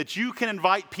place that you can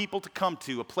invite people to come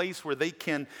to, a place where they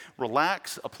can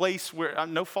relax, a place where,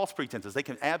 no false pretenses, they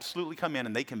can absolutely come in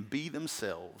and they can be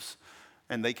themselves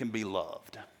and they can be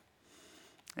loved.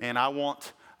 And I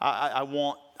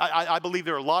believe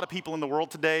there are a lot of people in the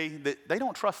world today that they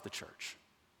don't trust the church.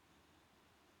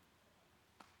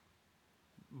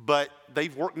 But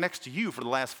they've worked next to you for the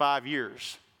last 5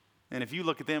 years. And if you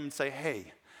look at them and say,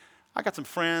 hey, I got some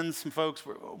friends, some folks,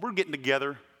 we're getting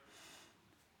together.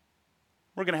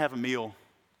 We're going to have a meal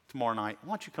tomorrow night.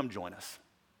 Why don't you come join us?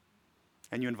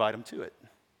 And you invite them to it.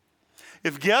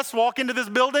 If guests walk into this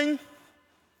building,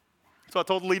 so I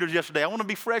told the leaders yesterday, I want to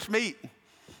be fresh meat.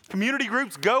 Community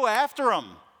groups, go after them.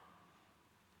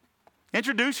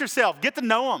 Introduce yourself, get to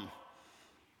know them.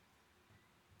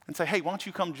 And say, hey, why don't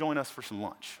you come join us for some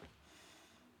lunch?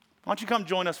 Why don't you come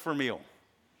join us for a meal?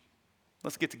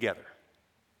 Let's get together.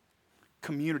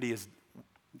 Community is,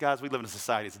 guys, we live in a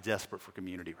society that's desperate for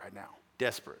community right now.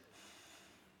 Desperate.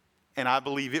 And I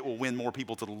believe it will win more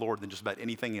people to the Lord than just about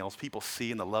anything else. People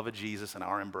see in the love of Jesus and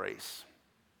our embrace.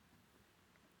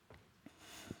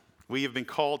 We have been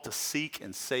called to seek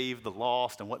and save the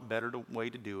lost, and what better way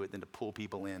to do it than to pull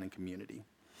people in community?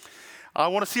 I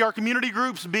want to see our community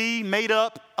groups be made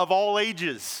up of all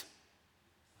ages.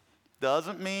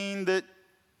 Doesn't mean that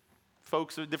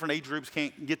folks of different age groups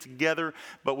can't get together,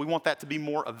 but we want that to be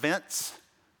more events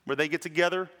where they get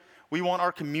together. We want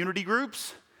our community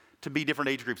groups to be different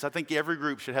age groups. I think every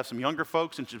group should have some younger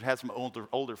folks and should have some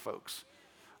older folks.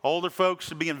 Older folks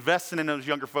should be investing in those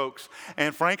younger folks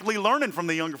and frankly learning from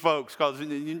the younger folks, because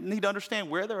you need to understand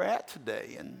where they're at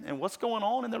today and what's going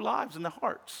on in their lives and their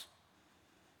hearts.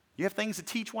 You have things to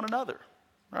teach one another,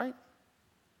 right?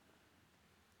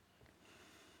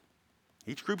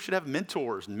 Each group should have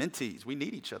mentors and mentees. We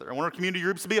need each other. I want our community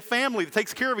groups to be a family that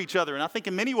takes care of each other. And I think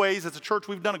in many ways as a church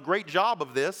we've done a great job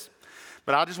of this.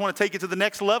 But I just want to take it to the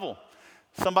next level.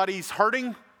 Somebody's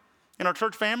hurting in our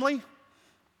church family.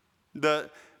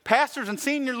 The pastors and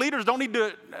senior leaders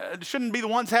shouldn't be the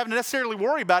ones having to necessarily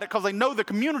worry about it, because they know the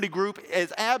community group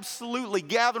is absolutely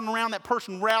gathering around that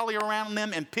person, rallying around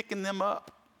them and picking them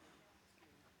up.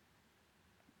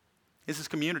 This is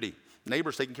community.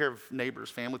 Neighbors taking care of neighbors,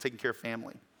 family taking care of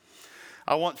family.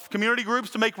 I want community groups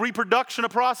to make reproduction a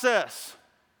process.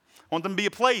 I want them to be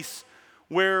a place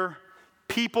where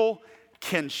people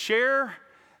can share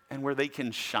and where they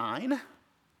can shine,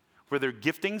 where their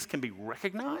giftings can be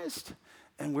recognized,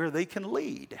 and where they can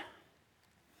lead.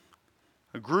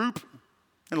 A group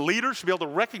and leaders should be able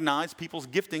to recognize people's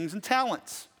giftings and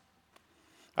talents.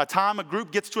 By the time a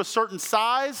group gets to a certain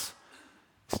size,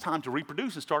 it's time to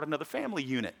reproduce and start another family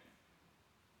unit.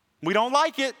 We don't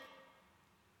like it,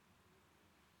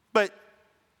 but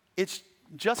it's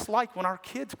just like when our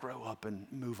kids grow up and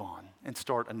move on and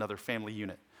start another family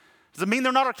unit. Does it mean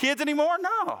they're not our kids anymore?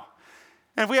 No.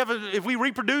 And if we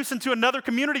reproduce into another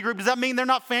community group, does that mean they're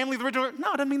not family of the original?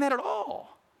 No, it doesn't mean that at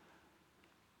all.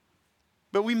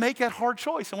 But we make that hard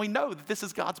choice, and we know that this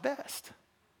is God's best.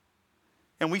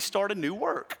 And we start a new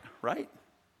work, right?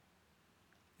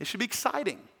 It should be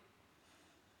exciting.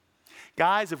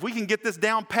 Guys, if we can get this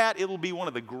down pat, it will be one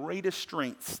of the greatest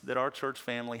strengths that our church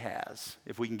family has,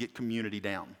 if we can get community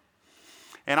down.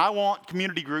 And I want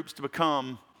community groups to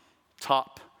become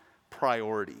top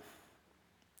priority.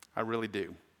 I really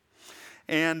do.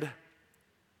 And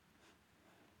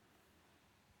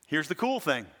here's the cool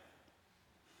thing.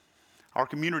 Our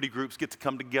community groups get to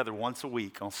come together once a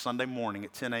week on Sunday morning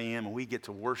at 10 a.m. and we get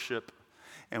to worship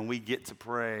and we get to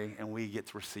pray and we get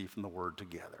to receive from the Word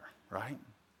together, right?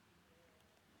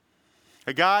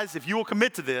 Hey guys, if you will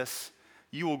commit to this,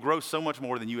 you will grow so much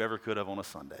more than you ever could have on a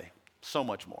Sunday. So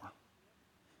much more.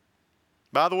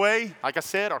 By the way, like I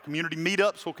said, our community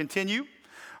meetups will continue.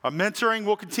 Our mentoring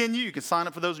will continue. You can sign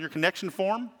up for those in your connection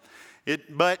form.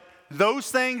 But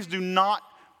those things do not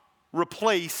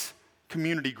replace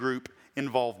community group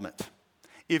involvement.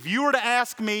 If you were to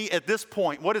ask me at this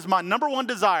point, what is my number one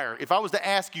desire, if I was to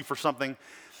ask you for something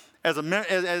as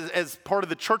part of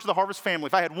the Church of the Harvest family,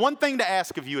 if I had one thing to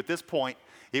ask of you at this point,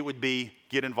 it would be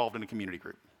get involved in a community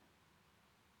group.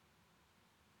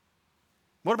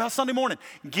 What about Sunday morning?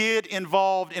 Get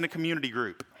involved in a community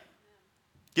group.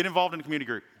 Get involved in a community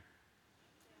group.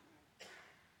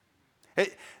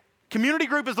 Community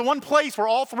group is the one place where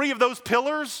all three of those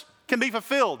pillars can be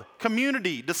fulfilled.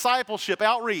 Community, discipleship,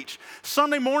 outreach.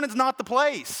 Sunday morning's not the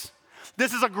place.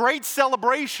 This is a great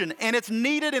celebration, and it's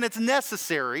needed and it's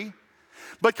necessary,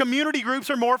 but community groups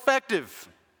are more effective.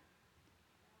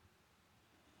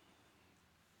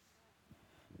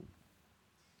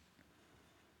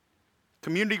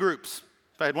 Community groups.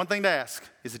 If I had one thing to ask,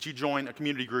 is that you join a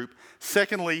community group.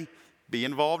 Secondly, be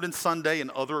involved in Sunday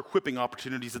and other equipping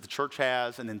opportunities that the church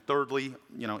has. And then thirdly,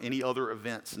 any other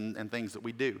events and things that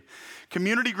we do.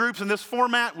 Community groups in this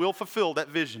format will fulfill that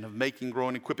vision of making,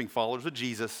 growing, and equipping followers of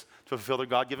Jesus to fulfill their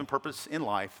God-given purpose in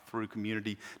life through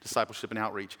community, discipleship, and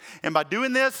outreach. And by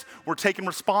doing this, we're taking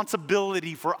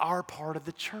responsibility for our part of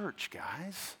the church,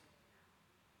 guys.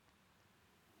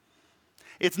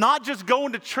 It's not just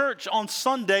going to church on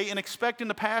Sunday and expecting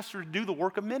the pastor to do the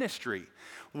work of ministry.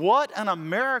 What an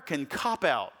American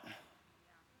cop-out.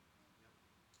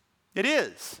 It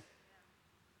is.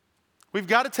 We've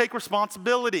got to take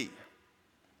responsibility.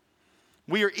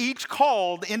 We are each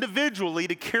called individually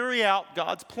to carry out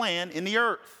God's plan in the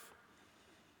earth.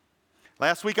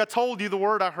 Last week I told you the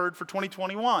word I heard for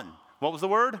 2021. What was the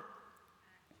word?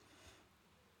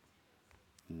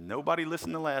 Nobody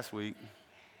listened to last week.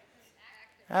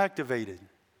 Activated.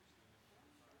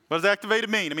 What does activated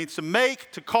mean? It means to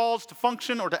make, to cause, to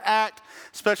function, or to act,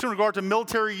 especially in regard to a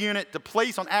military unit, to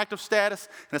place on active status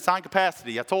and assigned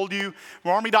capacity. I told you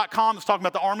from Army.com, it's talking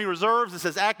about the Army Reserves. It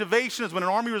says activation is when an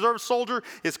Army Reserve soldier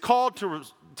is called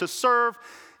to serve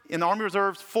in the Army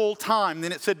Reserves full time.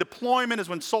 Then it said deployment is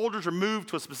when soldiers are moved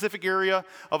to a specific area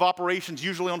of operations,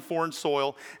 usually on foreign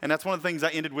soil. And that's one of the things I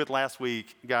ended with last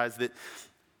week, guys, that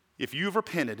if you've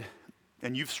repented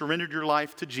and you've surrendered your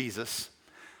life to Jesus,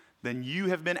 then you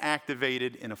have been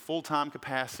activated in a full-time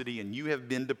capacity and you have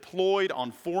been deployed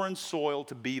on foreign soil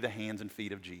to be the hands and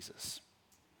feet of Jesus.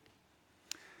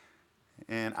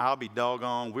 And I'll be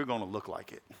doggone, we're going to look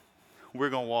like it.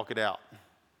 We're going to walk it out.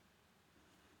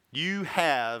 You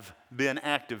have been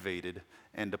activated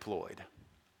and deployed.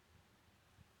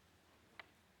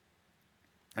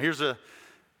 Now here's the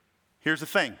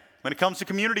thing. When it comes to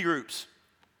community groups,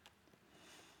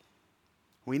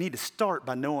 we need to start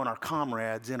by knowing our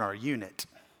comrades in our unit.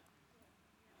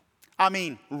 I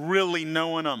mean, really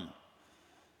knowing them.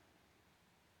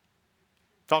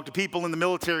 Talk to people in the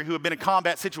military who have been in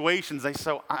combat situations.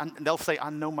 They'll say, I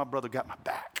know my brother got my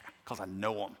back because I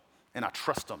know him and I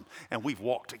trust him and we've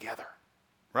walked together,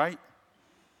 right?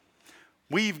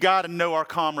 We've got to know our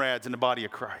comrades in the body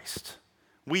of Christ.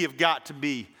 We have got to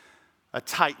be a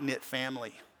tight-knit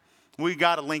family. We've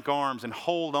got to link arms and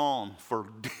hold on for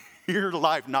dear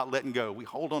life, not letting go. We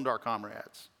hold on to our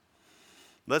comrades.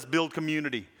 Let's build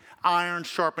community. Iron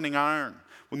sharpening iron.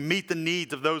 We meet the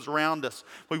needs of those around us.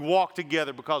 We walk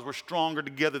together because we're stronger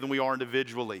together than we are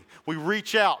individually. We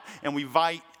reach out and we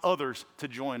invite others to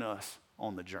join us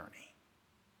on the journey.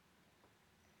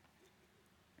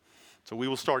 So we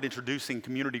will start introducing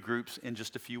community groups in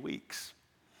just a few weeks.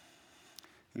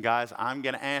 And guys, I'm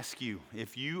going to ask you,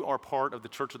 if you are part of the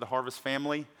Church of the Harvest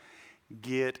family,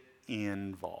 get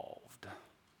involved.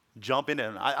 Jump in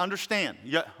it. I understand.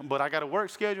 Yeah, but I got a work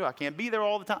schedule. I can't be there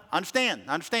all the time. I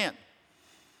understand.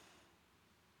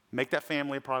 Make that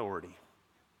family a priority.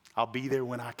 I'll be there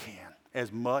when I can.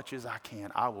 As much as I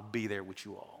can, I will be there with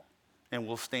you all. And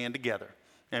we'll stand together.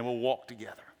 And we'll walk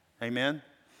together. Amen?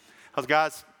 Because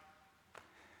guys,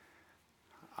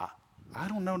 I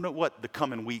don't know what the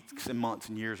coming weeks and months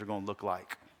and years are going to look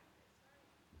like.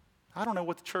 I don't know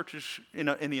what the church in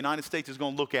the United States is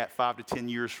going to look at 5 to 10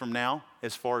 years from now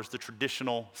as far as the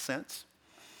traditional sense.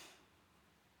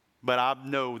 But I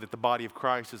know that the body of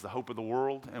Christ is the hope of the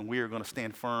world, and we are going to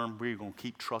stand firm. We are going to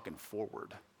keep trucking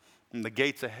forward. And the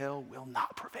gates of hell will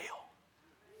not prevail.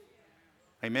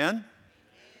 Amen?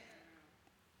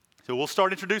 So we'll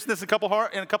start introducing this in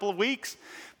a couple of weeks.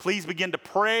 Please begin to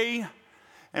pray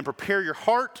and prepare your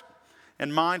heart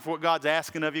and mind for what God's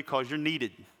asking of you, because you're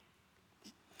needed.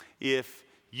 If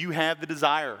you have the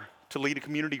desire to lead a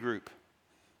community group,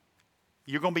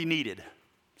 you're going to be needed.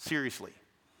 Seriously.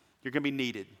 You're going to be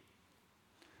needed.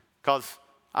 Because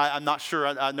I'm not sure.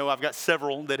 I know I've got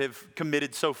several that have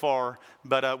committed so far,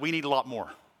 but we need a lot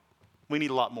more. We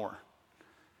need a lot more.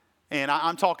 And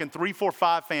I'm talking 3, 4,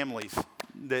 5 families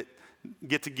that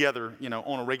get together,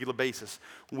 on a regular basis.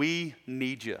 We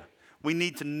need you. We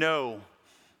need to know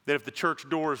that if the church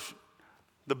doors,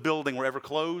 the building were ever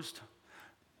closed,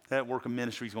 that work of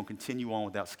ministry is going to continue on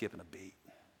without skipping a beat.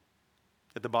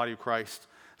 That the body of Christ,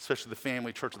 especially the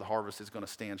family church of the harvest, is going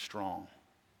to stand strong.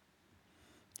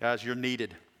 Guys, you're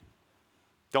needed.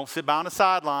 Don't sit by on the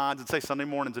sidelines and say Sunday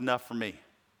morning's enough for me.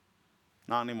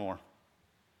 Not anymore.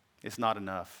 It's not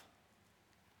enough.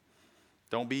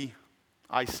 Don't be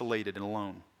isolated and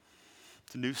alone.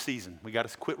 It's a new season. We got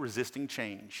to quit resisting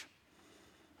change.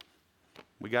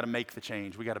 We got to make the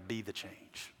change. We got to be the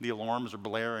change. The alarms are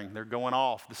blaring. They're going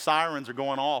off. The sirens are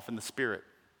going off in the spirit.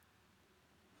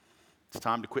 It's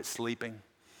time to quit sleeping.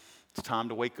 It's time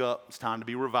to wake up. It's time to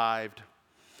be revived.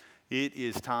 It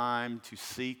is time to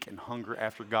seek and hunger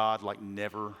after God like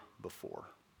never before.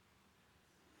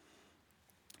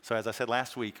 So as I said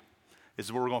last week, this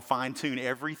is where we're going to fine-tune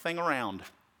everything around.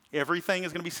 Everything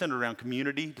is going to be centered around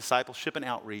community, discipleship, and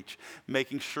outreach,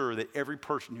 making sure that every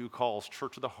person who calls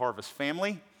Church of the Harvest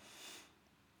family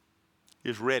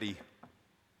is ready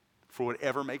for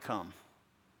whatever may come,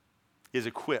 is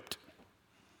equipped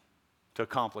to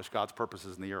accomplish God's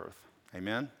purposes in the earth.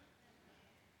 Amen?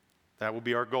 That will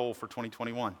be our goal for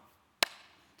 2021. I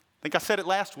think I said it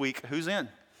last week. Who's in?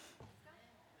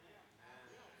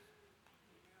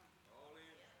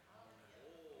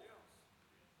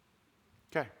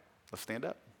 Okay, let's stand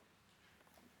up.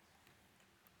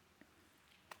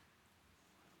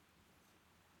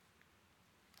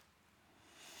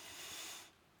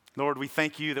 Lord, we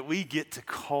thank you that we get to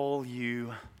call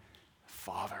you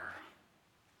Father.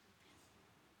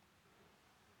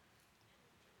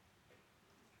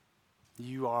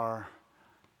 You are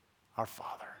our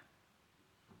Father.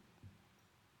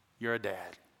 You're a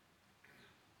dad.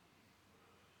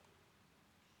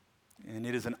 And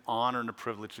it is an honor and a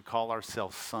privilege to call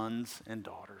ourselves sons and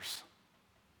daughters.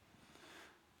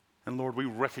 And Lord, we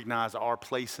recognize our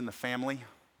place in the family.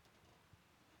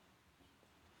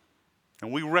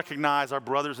 And we recognize our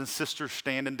brothers and sisters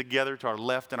standing together to our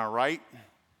left and our right.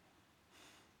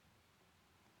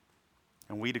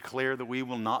 And we declare that we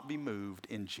will not be moved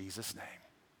in Jesus' name.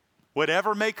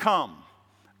 Whatever may come,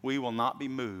 we will not be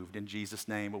moved in Jesus'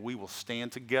 name, but we will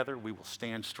stand together, we will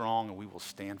stand strong, and we will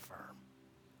stand firm.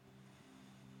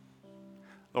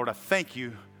 Lord, I thank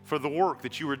you for the work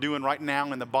that you are doing right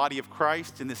now in the body of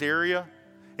Christ in this area,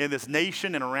 in this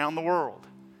nation, and around the world.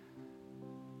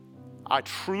 I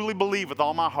truly believe with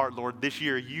all my heart, Lord, this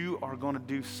year you are going to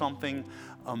do something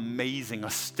amazing,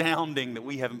 astounding that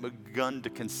we haven't begun to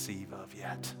conceive of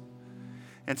yet.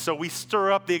 And so we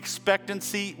stir up the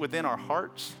expectancy within our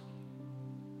hearts.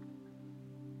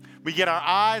 We get our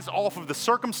eyes off of the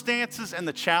circumstances and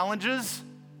the challenges.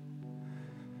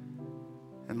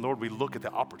 And Lord, we look at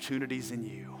the opportunities in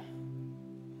you.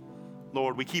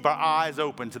 Lord, we keep our eyes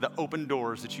open to the open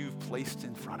doors that you've placed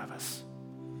in front of us.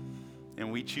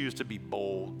 And we choose to be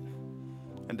bold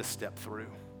and to step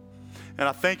through. And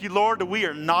I thank you, Lord, that we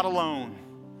are not alone.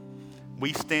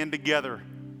 We stand together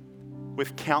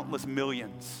with countless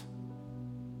millions.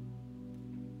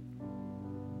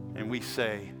 And we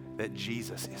say that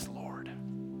Jesus is Lord.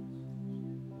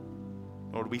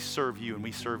 Lord, we serve you and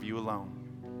we serve you alone.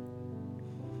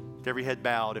 With every head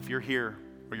bowed, if you're here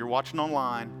or you're watching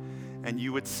online and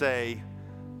you would say,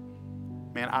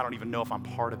 man, I don't even know if I'm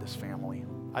part of this family.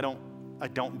 I don't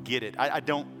get it. I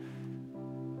don't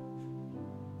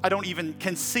even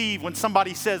conceive when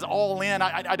somebody says all in.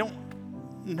 I don't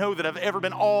know that I've ever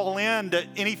been all in to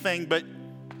anything but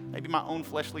maybe my own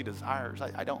fleshly desires.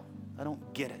 I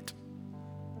don't get it.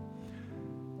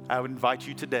 I would invite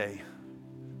you today.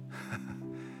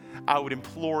 I would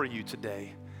implore you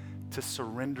today to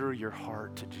surrender your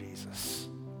heart to Jesus.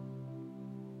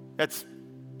 That's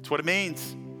what it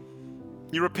means.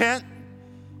 You repent,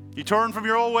 you turn from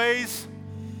your old ways,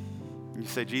 and you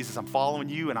say, Jesus, I'm following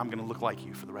you and I'm going to look like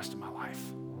you for the rest of my life.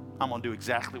 I'm going to do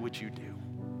exactly what you do.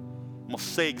 I'm going to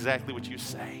say exactly what you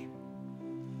say.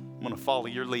 I'm going to follow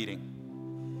your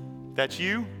leading. If that's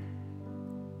you,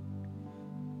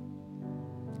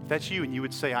 and you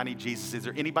would say, I need Jesus. Is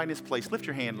there anybody in this place? Lift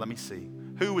your hand, let me see.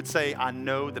 Who would say, I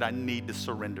know that I need to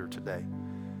surrender today?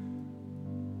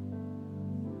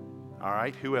 All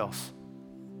right, who else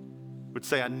would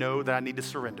say, I know that I need to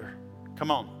surrender?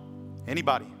 Come on,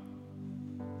 anybody?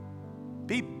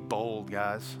 Be bold,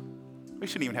 guys. We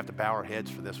shouldn't even have to bow our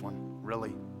heads for this one,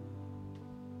 really.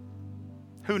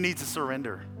 Who needs to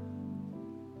surrender?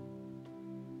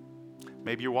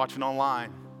 Maybe you're watching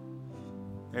online.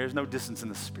 There's no distance in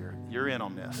the spirit. You're in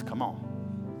on this. Come on.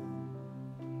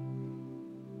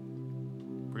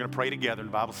 We're going to pray together. The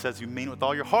Bible says you mean with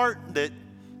all your heart that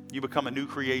You become a new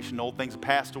creation. Old things have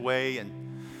passed away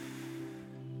and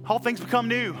all things become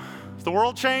new. Does the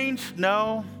world change?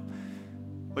 No.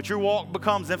 But your walk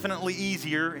becomes infinitely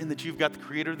easier in that you've got the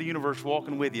creator of the universe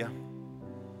walking with you.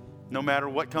 No matter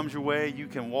what comes your way, you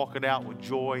can walk it out with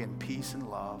joy and peace and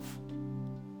love.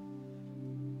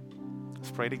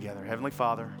 Let's pray together. Heavenly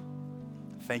Father,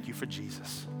 thank you for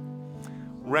Jesus.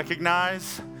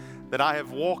 Recognize that I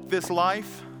have walked this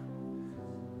life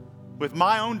with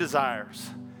my own desires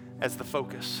as the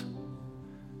focus.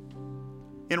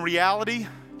 In reality,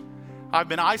 I've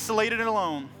been isolated and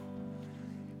alone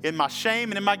in my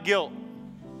shame and in my guilt.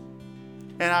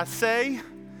 And I say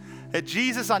that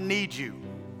Jesus, I need you.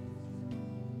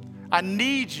 I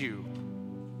need you.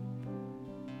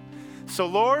 So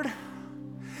Lord,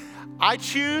 I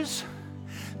choose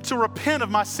to repent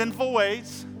of my sinful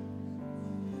ways.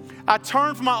 I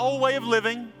turn from my old way of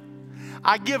living.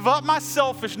 I give up my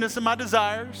selfishness and my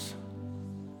desires.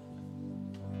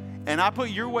 And I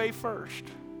put your way first.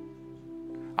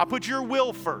 I put your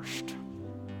will first.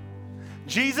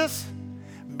 Jesus,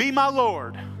 be my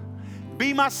Lord.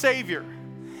 Be my Savior.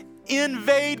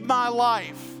 Invade my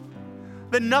life.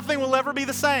 Then nothing will ever be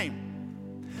the same.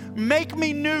 Make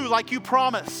me new like you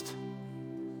promised.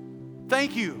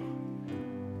 Thank you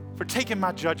for taking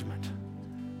my judgment,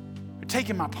 for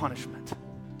taking my punishment,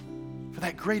 for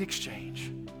that great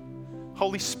exchange.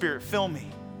 Holy Spirit, fill me,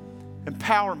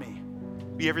 empower me,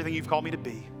 be everything you've called me to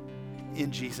be.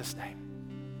 In Jesus' name,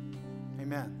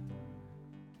 amen.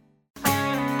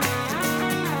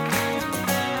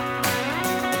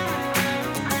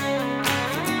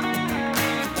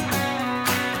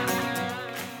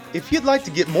 If you'd like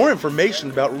to get more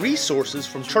information about resources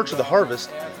from Church of the Harvest,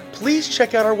 please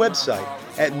check out our website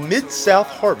at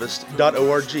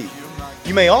midsouthharvest.org.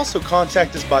 You may also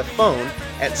contact us by phone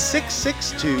at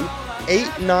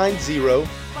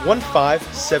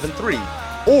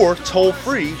 662-890-1573 or toll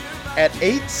free at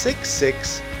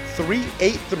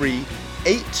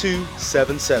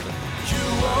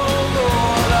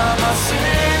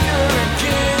 866-383-8277.